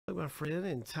my friend,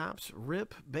 in Topps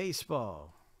Rip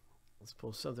Baseball. Let's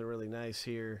pull something really nice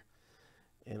here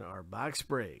in our box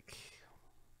break.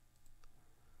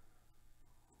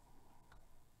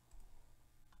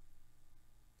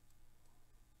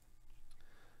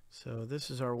 So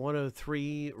this is our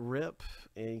 103 Rip,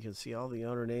 and you can see all the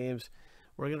owner names.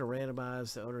 We're going to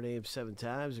randomize the owner names 7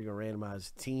 times. We're going to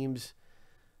randomize the teams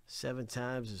 7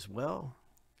 times as well,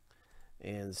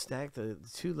 and stack the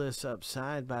 2 lists up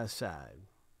side by side.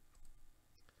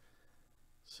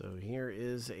 So here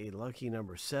is a lucky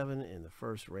number 7, and the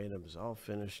first random is all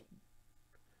finished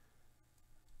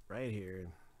right here.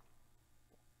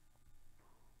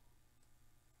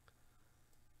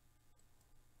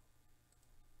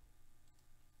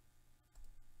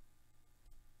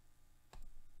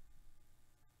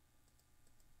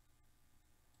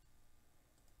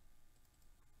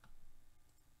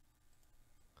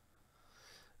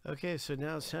 Okay, so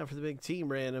now it's time for the big team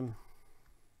random.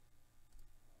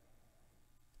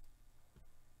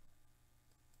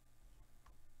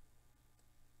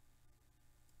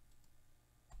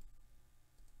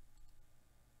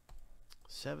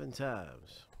 Seven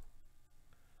times.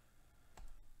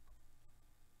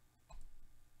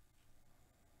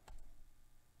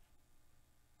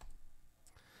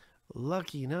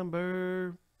 Lucky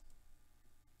number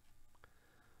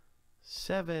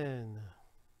 7.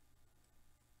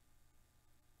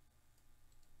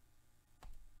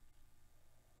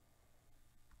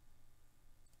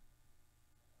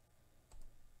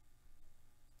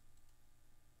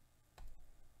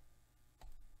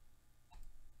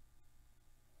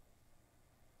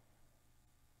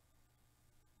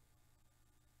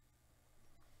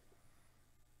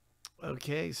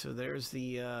 Okay, so there's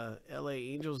the LA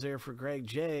Angels there for Greg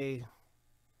J.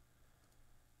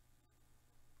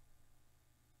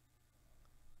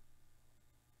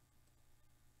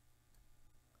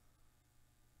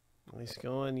 Nice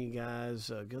going, you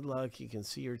guys. Good luck. You can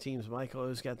see your teams. Michael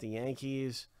O's got the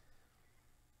Yankees.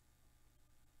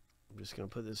 I'm just going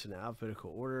to put this in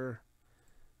alphabetical order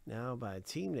now by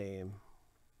team name.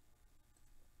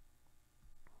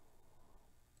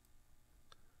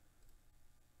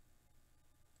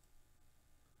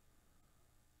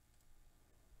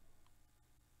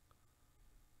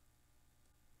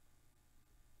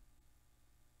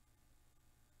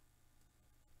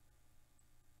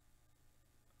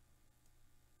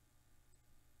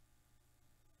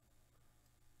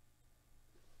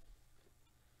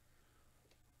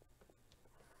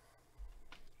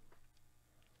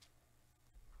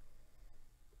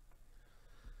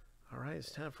 All right,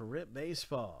 it's time for Rip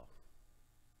Baseball.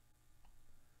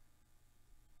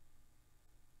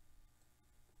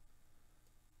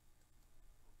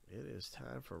 It is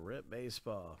time for Rip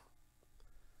Baseball.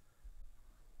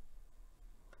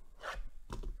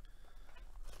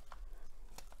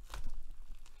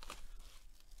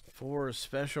 Four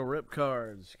special Rip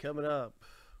cards coming up.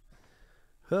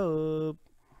 Hope.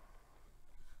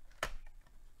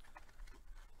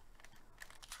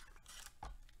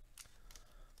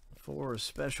 Four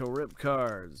special Rip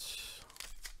cards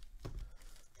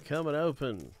coming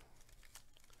open.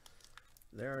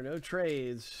 There are no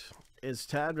trades. It's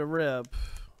time to rip.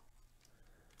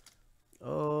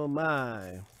 Oh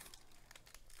my.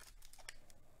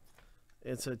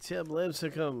 It's a Tim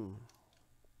Lincecum.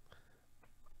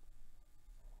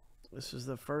 This is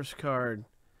the first card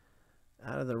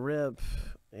out of the rip,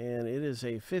 and it is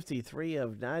a 53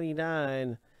 of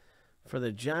 99 for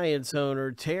the Giants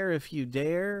owner. Tear if you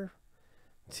dare,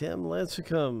 Tim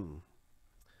Lincecum.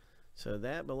 So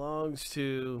that belongs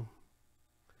to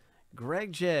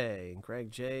Greg J.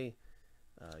 Greg J,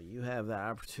 you have the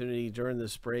opportunity during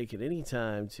this break at any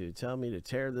time to tell me to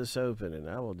tear this open, and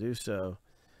I will do so.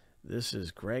 This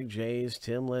is Greg J's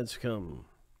Tim Lincecum.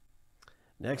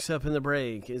 Next up in the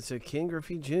break, it's a Ken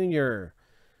Griffey Jr.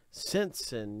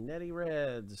 Cincinnati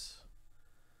Reds.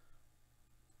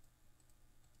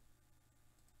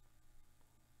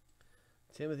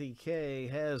 Timothy K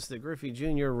has the Griffey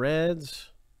Jr. Reds.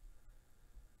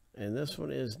 And this one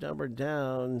is numbered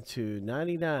down to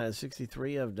 99,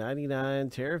 63 of 99.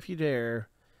 Tear if you dare,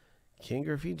 Ken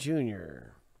Griffey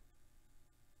Jr.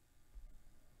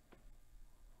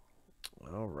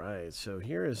 All right, so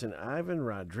here is an Ivan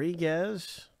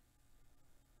Rodriguez.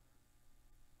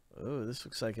 Oh, this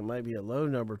looks like it might be a low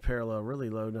number parallel, really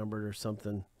low numbered or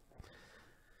something.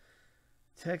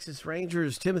 Texas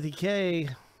Rangers, Timothy K,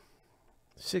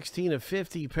 16 of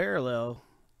 50 parallel.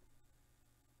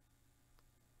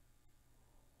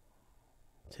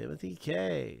 Timothy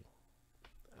K,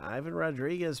 Ivan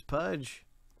Rodriguez Pudge.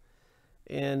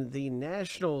 And the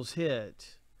Nationals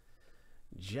hit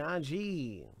John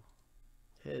G.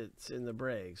 hits in the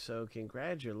break. So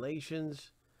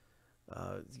congratulations,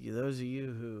 those of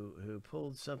you who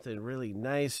pulled something really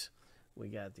nice. We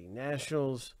got the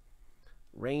Nationals,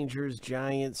 Rangers,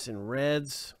 Giants, and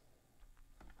Reds.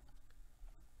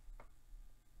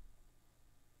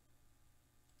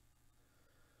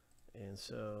 And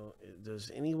so,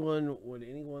 would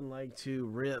anyone like to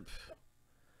rip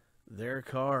their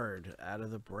card out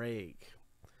of the break?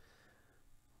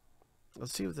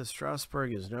 Let's see if the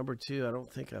Strasburg is number 2. I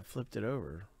don't think I flipped it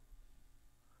over.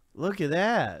 Look at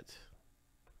that.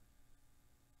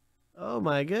 Oh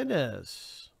my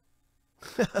goodness.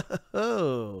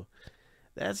 Oh,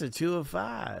 that's a 2 of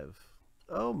 5.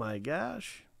 Oh my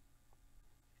gosh.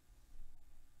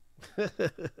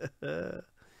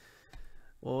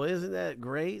 Well, isn't that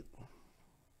great?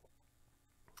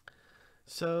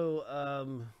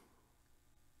 So,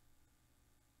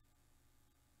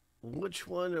 which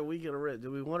one are we going to rip?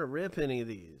 Do we want to rip any of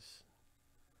these?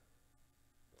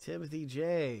 Timothy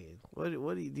J. What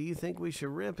do you think we should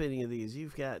rip any of these?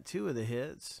 You've got 2 of the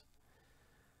hits.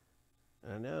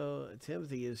 I know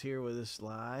Timothy is here with us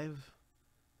live.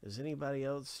 Is anybody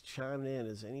else chiming in?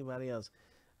 Is anybody else?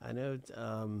 I know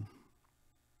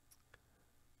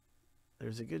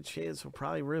there's a good chance we'll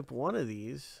probably rip one of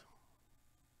these.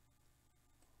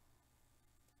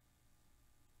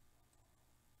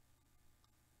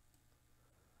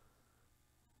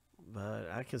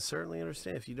 But I can certainly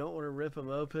understand if you don't want to rip them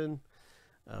open.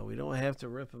 We don't have to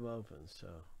rip them open. So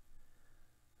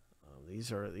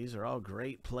these are all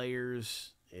great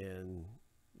players, and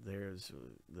there's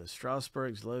the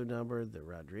Strasburg's low number, the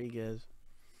Rodriguez,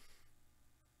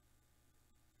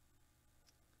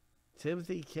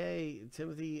 Timothy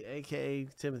aka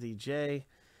Timothy J,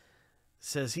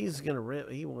 says he's gonna rip.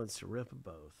 He wants to rip them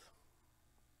both.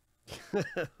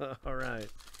 All right.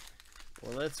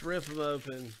 Well, let's rip them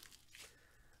open.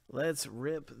 Let's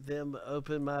rip them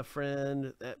open, my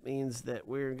friend. That means that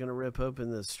we're going to rip open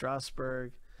the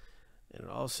Strasburg. And it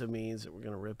also means that we're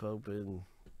going to rip open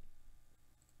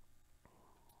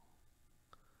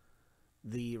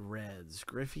the Reds.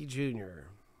 Griffey Jr.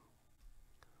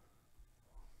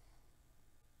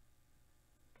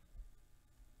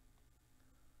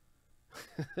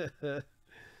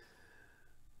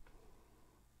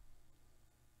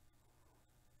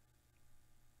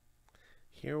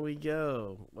 Here we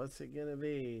go. What's it going to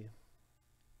be?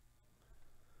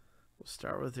 We'll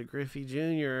start with the Griffey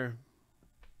Jr.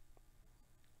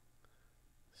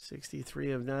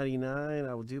 63 of 99.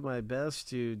 I will do my best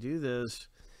to do this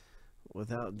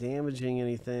without damaging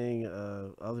anything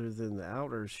other than the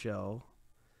outer shell.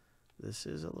 This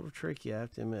is a little tricky, I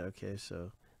have to admit. Okay,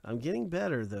 so I'm getting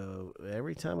better, though.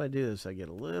 Every time I do this, I get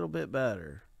a little bit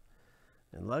better.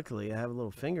 And luckily, I have a little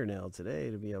fingernail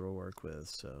today to be able to work with,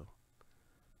 so...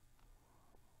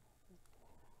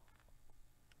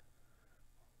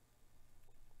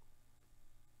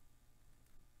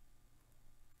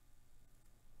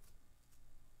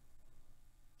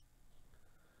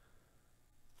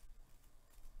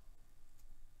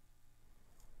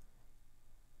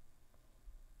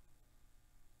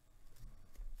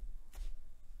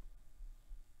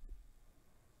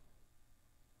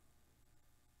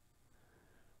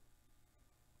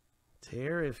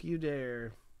 Tear if you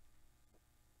dare.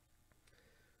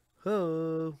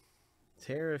 Ho!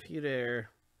 Tear if you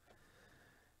dare.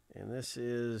 And this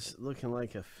is looking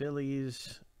like a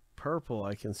Phillies purple.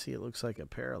 I can see it looks like a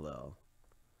parallel.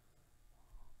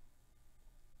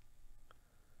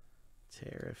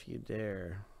 Tear if you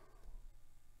dare.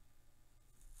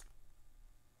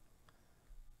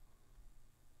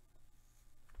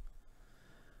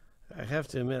 I have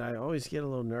to admit, I always get a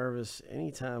little nervous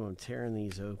anytime I'm tearing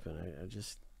these open. I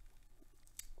just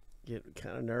get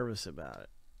kind of nervous about it.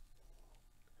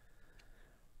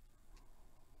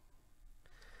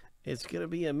 It's going to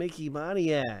be a Mickey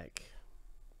Moniak.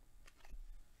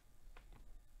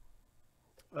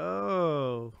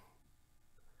 Oh.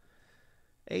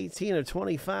 18 of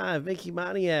 25, Mickey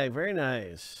Moniak. Very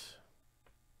nice.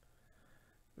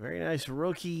 Very nice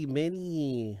rookie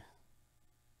mini.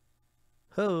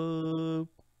 Ho!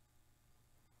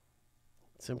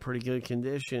 It's in pretty good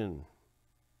condition,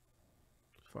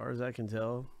 as far as I can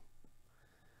tell.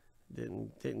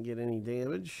 Didn't get any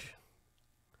damage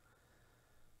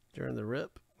during the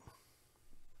rip.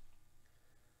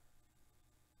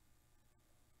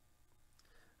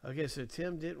 Okay, so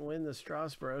Tim didn't win the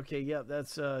Strasburg. Okay, yep,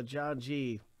 that's John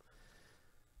G.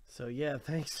 So yeah,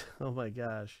 thanks. Oh my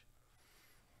gosh.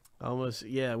 Almost,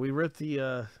 yeah, we ripped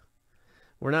the.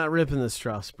 We're not ripping the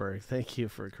Strasburg. Thank you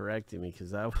for correcting me,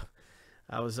 because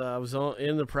I was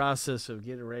in the process of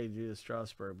getting ready to do the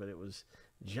Strasburg, but it was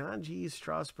John G.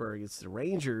 Strasburg. It's the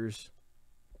Rangers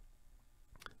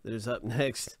that is up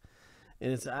next.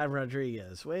 And it's Ivan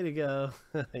Rodriguez. Way to go.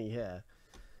 Yeah.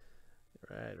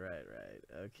 Right.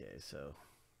 Okay, so.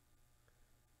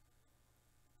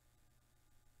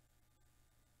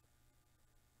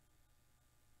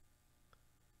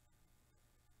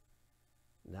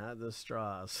 Not the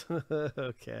straws.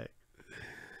 Okay.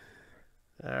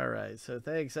 All right. So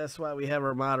thanks. That's why we have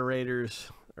our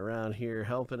moderators around here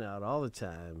helping out all the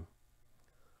time.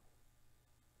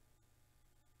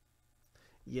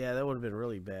 Yeah, that would have been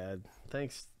really bad.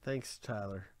 Thanks,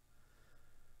 Tyler.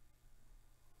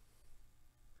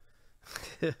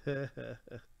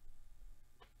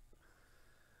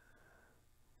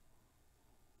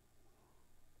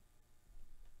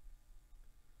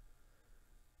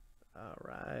 All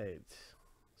right.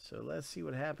 So let's see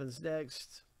what happens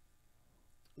next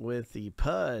with the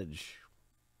Pudge.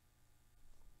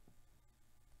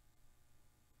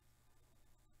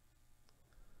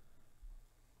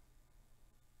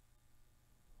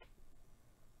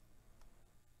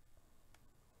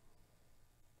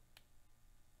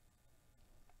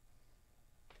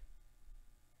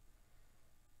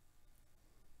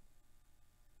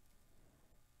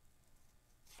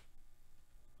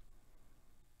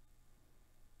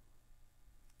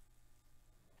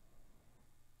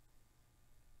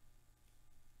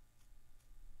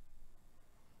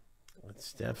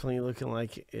 It's definitely looking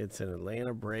like it's an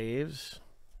Atlanta Braves.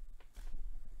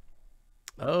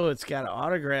 Oh, it's got an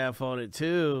autograph on it,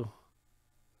 too.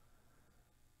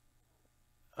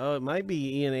 Oh, it might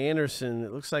be Ian Anderson.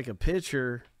 It looks like a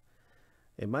pitcher.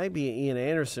 It might be an Ian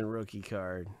Anderson rookie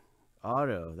card.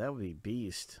 Auto. That would be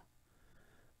beast.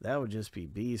 That would just be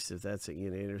beast if that's an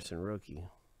Ian Anderson rookie.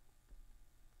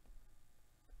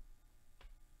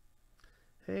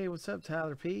 Hey, what's up,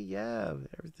 Tyler P? Yeah,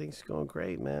 everything's going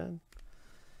great, man.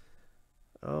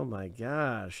 Oh, my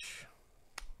gosh.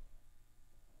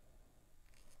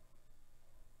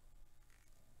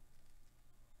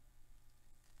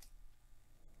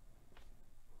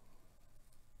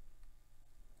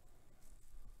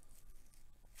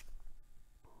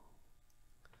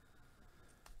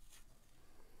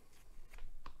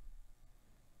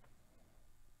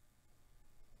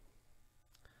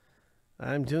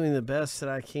 I'm doing the best that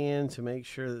I can to make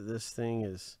sure that this thing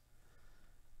is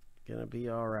going to be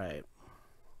all right.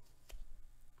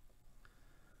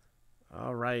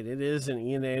 All right, it is an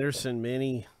Ian Anderson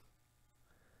mini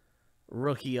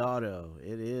rookie auto.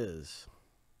 It is.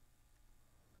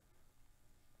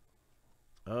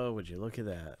 Oh, would you look at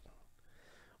that?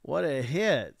 What a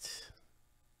hit.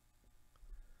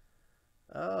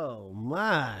 Oh,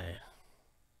 my.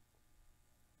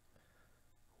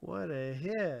 What a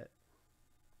hit.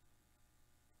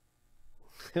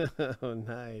 Oh,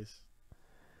 nice.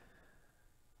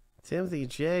 Timothy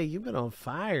J, you've been on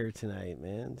fire tonight,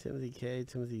 man. Timothy K,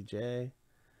 Timothy J.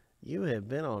 You have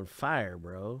been on fire,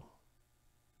 bro.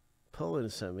 Pulling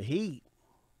some heat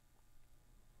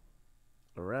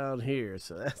around here.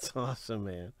 So that's awesome,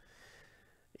 man.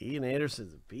 Ian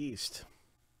Anderson's a beast.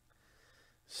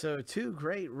 So 2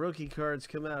 great rookie cards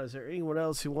come out. Is there anyone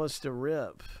else who wants to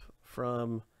rip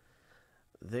from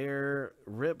their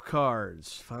rip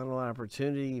cards? Final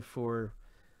opportunity for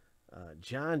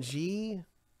John G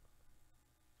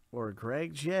or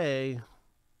Greg J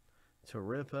to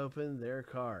rip open their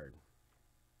card.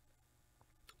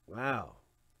 Wow.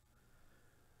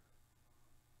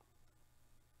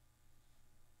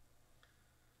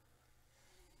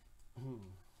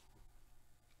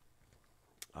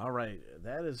 All right,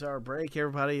 that is our break,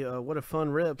 everybody. What a fun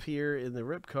rip here in the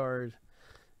rip card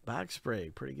box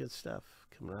break. Pretty good stuff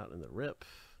coming out in the rip.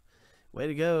 Way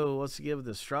to go. Let's give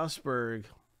the Strasburg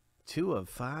 2 of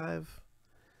 5.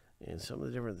 And some of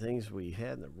the different things we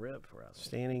had in the rip were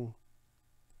outstanding.